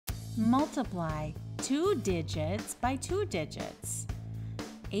multiply 2 digits by 2 digits.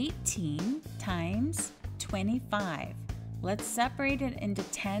 18 times 25. Let's separate it into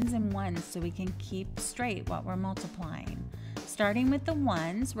tens and ones so we can keep straight what we're multiplying. Starting with the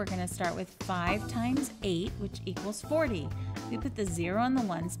ones, we're going to start with 5 times 8, which equals 40. We put the 0 in the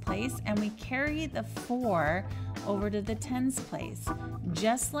ones place and we carry the 4 over to the tens place.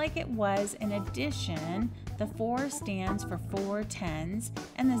 Just like it was in addition, the 4 stands for 4 tens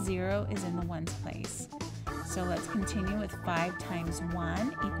and the 0 is in the ones place. So let's continue with 5 times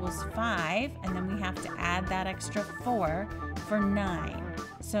 1 equals 5, and then we have to add that extra 4 for 9.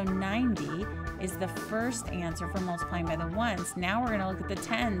 So 90 is the first answer for multiplying by the ones. Now we're going to look at the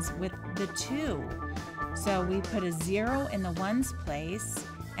tens with the 2. So we put a 0 in the ones place,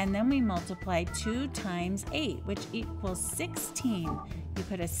 and then we multiply 2 times 8, which equals 16. You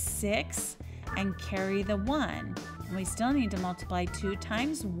put a 6 and carry the 1. And we still need to multiply 2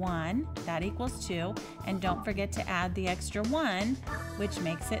 times 1, that equals 2, and don't forget to add the extra 1, which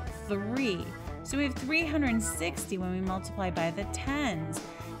makes it 3. So we have 360 when we multiply by the tens.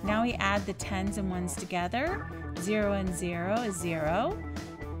 Now we add the tens and ones together. 0 and 0 is 0.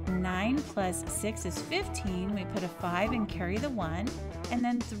 9 plus 6 is 15. We put a 5 and carry the 1. And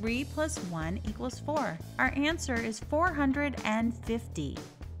then 3 plus 1 equals 4. Our answer is 450.